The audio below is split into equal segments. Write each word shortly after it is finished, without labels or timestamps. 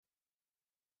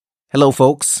Hello,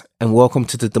 folks, and welcome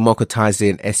to the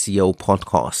Democratizing SEO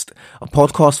podcast, a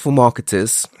podcast for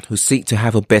marketers who seek to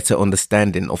have a better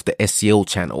understanding of the SEO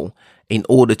channel in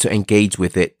order to engage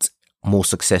with it more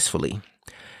successfully.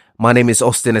 My name is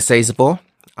Austin Esezabo.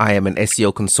 I am an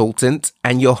SEO consultant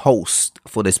and your host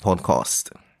for this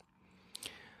podcast.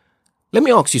 Let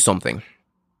me ask you something.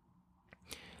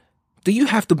 Do you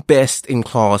have the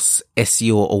best-in-class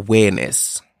SEO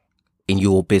awareness in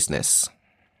your business?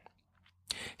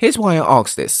 Here's why I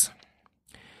ask this.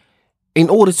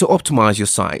 In order to optimize your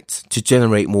site to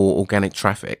generate more organic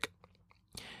traffic,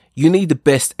 you need the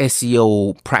best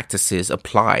SEO practices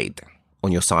applied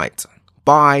on your site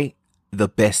by the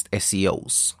best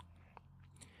SEOs.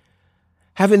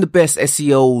 Having the best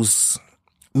SEOs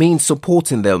means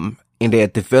supporting them in their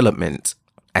development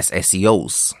as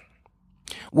SEOs.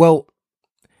 Well,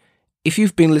 if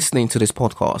you've been listening to this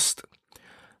podcast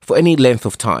for any length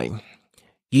of time,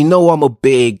 you know I'm a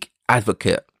big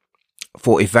advocate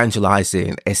for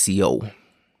evangelizing SEO.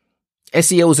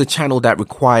 SEO is a channel that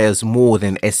requires more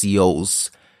than SEOs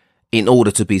in order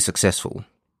to be successful.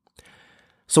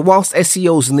 So whilst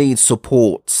SEOs need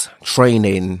support,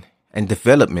 training, and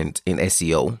development in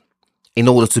SEO in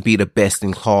order to be the best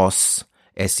in class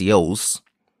SEOs,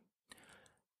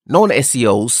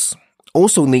 non-SEOs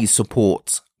also need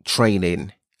support,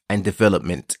 training, and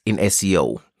development in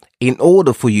SEO in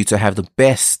order for you to have the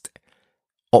best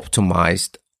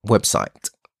optimized website.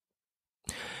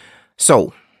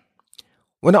 So,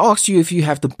 when I ask you if you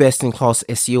have the best-in-class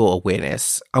SEO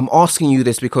awareness, I'm asking you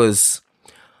this because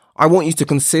I want you to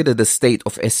consider the state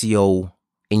of SEO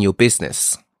in your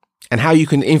business and how you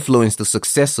can influence the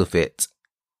success of it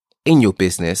in your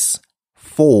business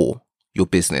for your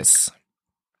business.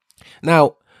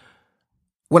 Now,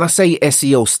 when I say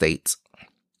SEO state,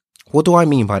 what do I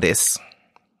mean by this?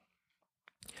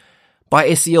 By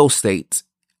SEO state,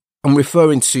 I'm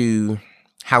referring to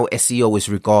how SEO is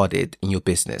regarded in your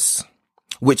business,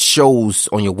 which shows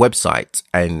on your website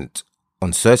and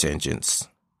on search engines.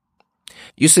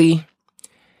 You see,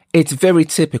 it's very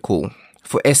typical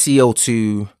for SEO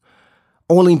to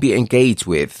only be engaged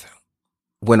with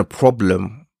when a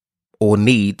problem or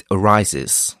need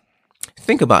arises.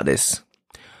 Think about this.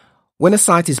 When a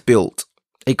site is built,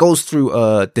 it goes through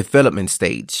a development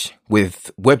stage with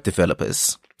web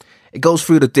developers. It goes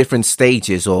through the different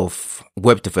stages of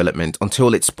web development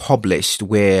until it's published,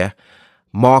 where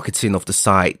marketing of the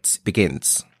site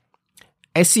begins.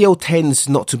 SEO tends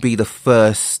not to be the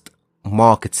first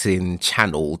marketing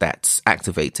channel that's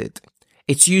activated.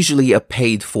 It's usually a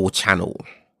paid-for channel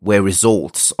where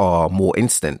results are more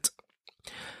instant.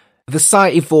 The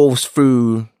site evolves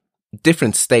through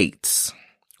different states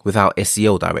without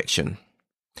SEO direction.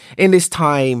 In this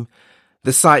time,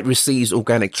 the site receives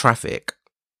organic traffic,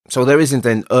 so there isn't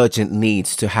an urgent need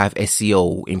to have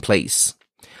SEO in place.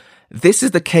 This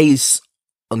is the case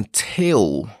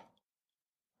until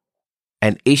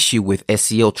an issue with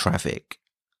SEO traffic,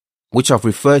 which I've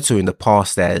referred to in the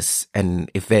past as an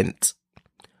event,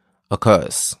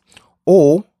 occurs.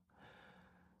 Or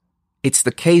it's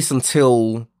the case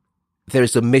until there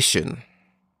is a mission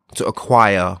to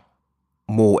acquire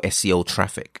more SEO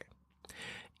traffic.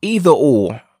 Either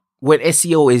or, when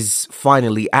SEO is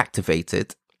finally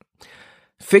activated,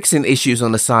 fixing issues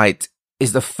on the site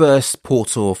is the first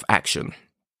portal of action.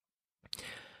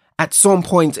 At some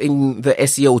point in the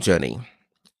SEO journey,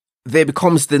 there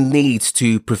becomes the need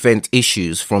to prevent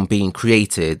issues from being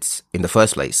created in the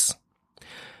first place.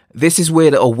 This is where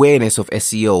the awareness of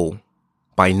SEO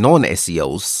by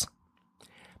non-SEOs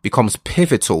becomes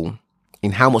pivotal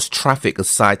in how much traffic a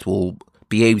site will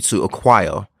be able to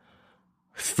acquire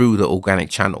through the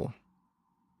organic channel.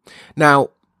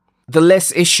 Now, the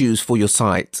less issues for your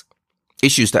site,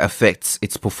 issues that affect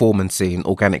its performance in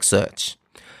organic search,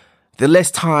 the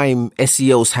less time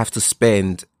SEOs have to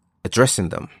spend addressing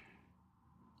them.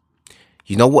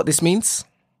 You know what this means?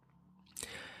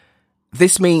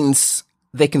 This means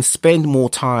they can spend more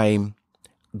time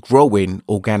growing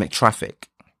organic traffic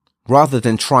rather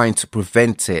than trying to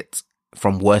prevent it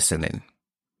from worsening.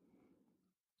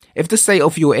 If the state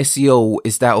of your SEO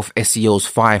is that of SEOs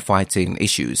firefighting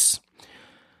issues,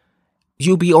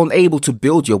 you'll be unable to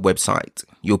build your website,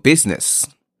 your business,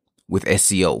 with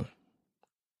SEO.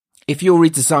 If you're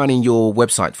redesigning your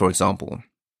website, for example,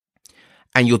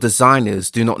 and your designers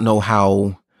do not know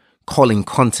how calling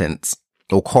content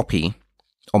or copy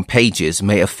on pages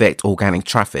may affect organic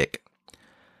traffic,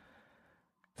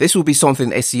 this will be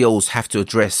something SEOs have to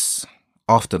address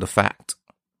after the fact.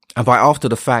 And by after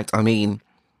the fact, I mean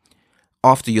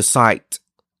after your site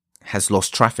has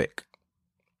lost traffic,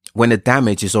 when the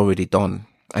damage is already done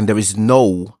and there is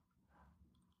no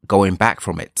going back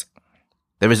from it.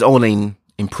 There is only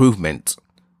improvement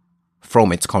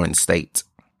from its current state.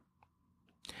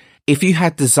 If you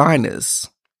had designers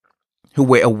who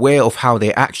were aware of how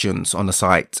their actions on the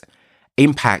site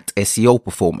impact SEO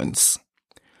performance,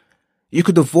 you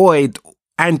could avoid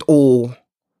and or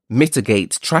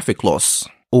mitigate traffic loss,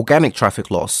 organic traffic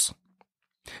loss.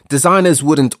 Designers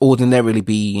wouldn't ordinarily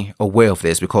be aware of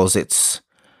this because it's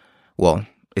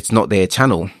not their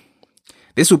channel.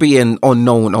 This will be an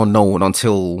unknown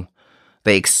until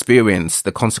they experience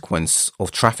the consequence of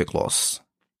traffic loss.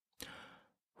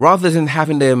 Rather than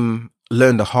having them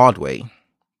learn the hard way,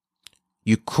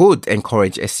 you could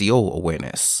encourage SEO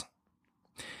awareness.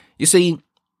 You see,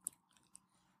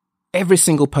 every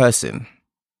single person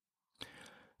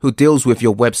who deals with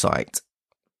your website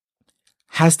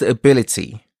has the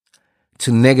ability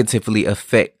to negatively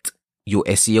affect your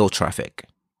SEO traffic.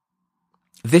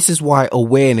 This is why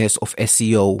awareness of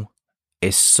SEO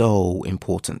is so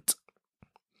important.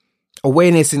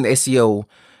 Awareness in SEO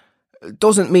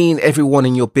doesn't mean everyone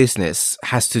in your business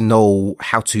has to know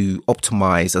how to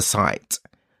optimize a site.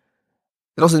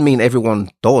 It doesn't mean everyone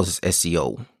does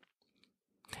SEO.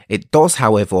 It does,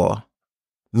 however,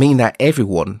 mean that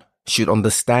everyone should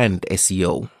understand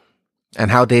SEO and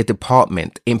how their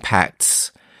department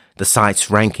impacts the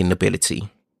site's ranking ability.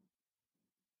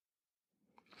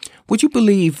 Would you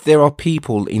believe there are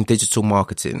people in digital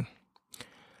marketing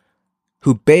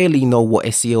who barely know what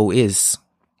SEO is,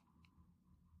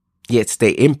 yet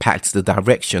they impact the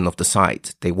direction of the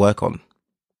site they work on?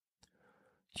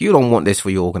 You don't want this for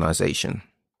your organization.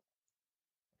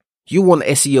 You want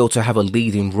SEO to have a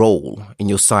leading role in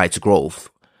your site's growth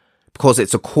because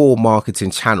it's a core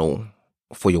marketing channel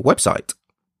for your website.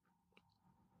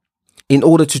 In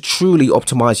order to truly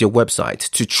optimize your website,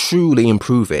 to truly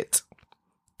improve it,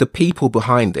 the people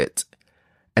behind it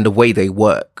and the way they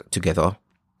work together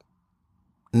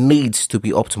needs to be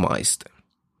optimized.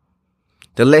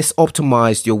 The less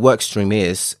optimized your work stream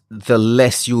is, the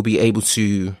less you'll be able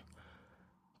to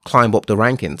climb up the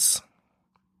rankings.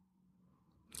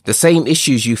 The same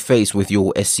issues you face with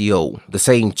your SEO, the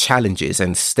same challenges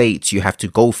and states you have to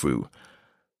go through,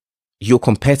 your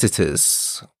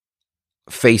competitors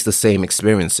face the same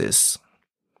experiences.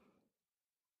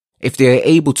 If they are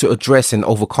able to address and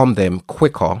overcome them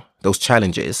quicker, those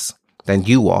challenges, than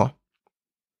you are,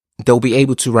 they'll be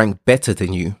able to rank better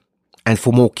than you and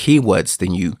for more keywords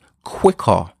than you,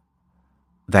 quicker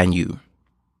than you.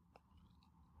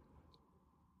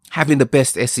 Having the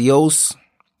best SEOs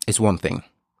is one thing.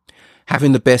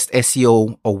 Having the best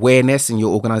SEO awareness in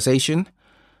your organization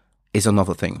is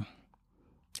another thing.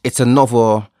 It's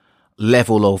another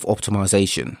level of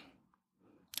optimization.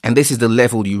 And this is the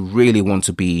level you really want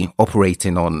to be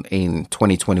operating on in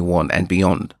 2021 and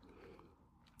beyond,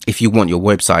 if you want your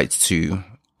website to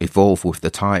evolve with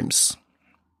the times.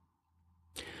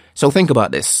 So think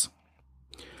about this.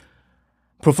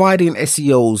 Providing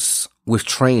SEOs with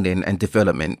training and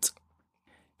development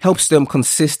helps them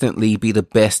consistently be the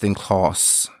best in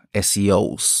class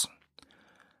SEOs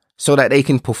so that they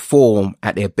can perform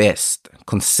at their best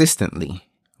consistently,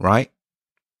 right?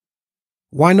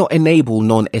 Why not enable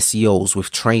non-SEOs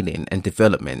with training and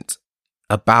development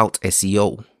about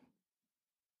SEO?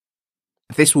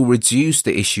 This will reduce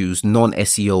the issues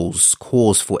non-SEOs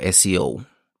cause for SEO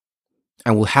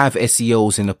and will have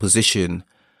SEOs in a position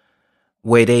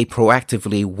where they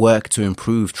proactively work to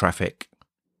improve traffic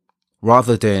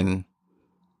rather than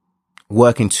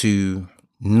working to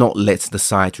not let the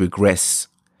site regress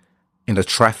in the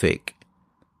traffic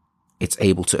it's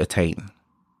able to attain.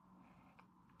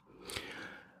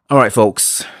 All right,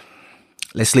 folks,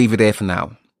 let's leave it there for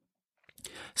now.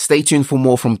 Stay tuned for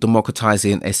more from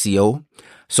Democratizing SEO.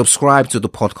 Subscribe to the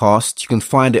podcast. You can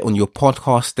find it on your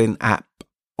podcasting app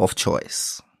of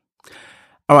choice.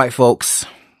 All right, folks,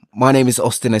 my name is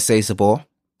Austin Esezabor.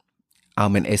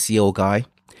 I'm an SEO guy.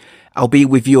 I'll be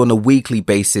with you on a weekly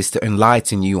basis to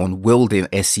enlighten you on wielding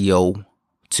SEO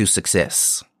to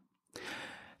success.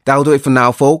 That'll do it for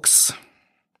now, folks.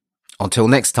 Until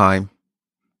next time.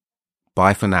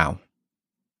 Bye for now.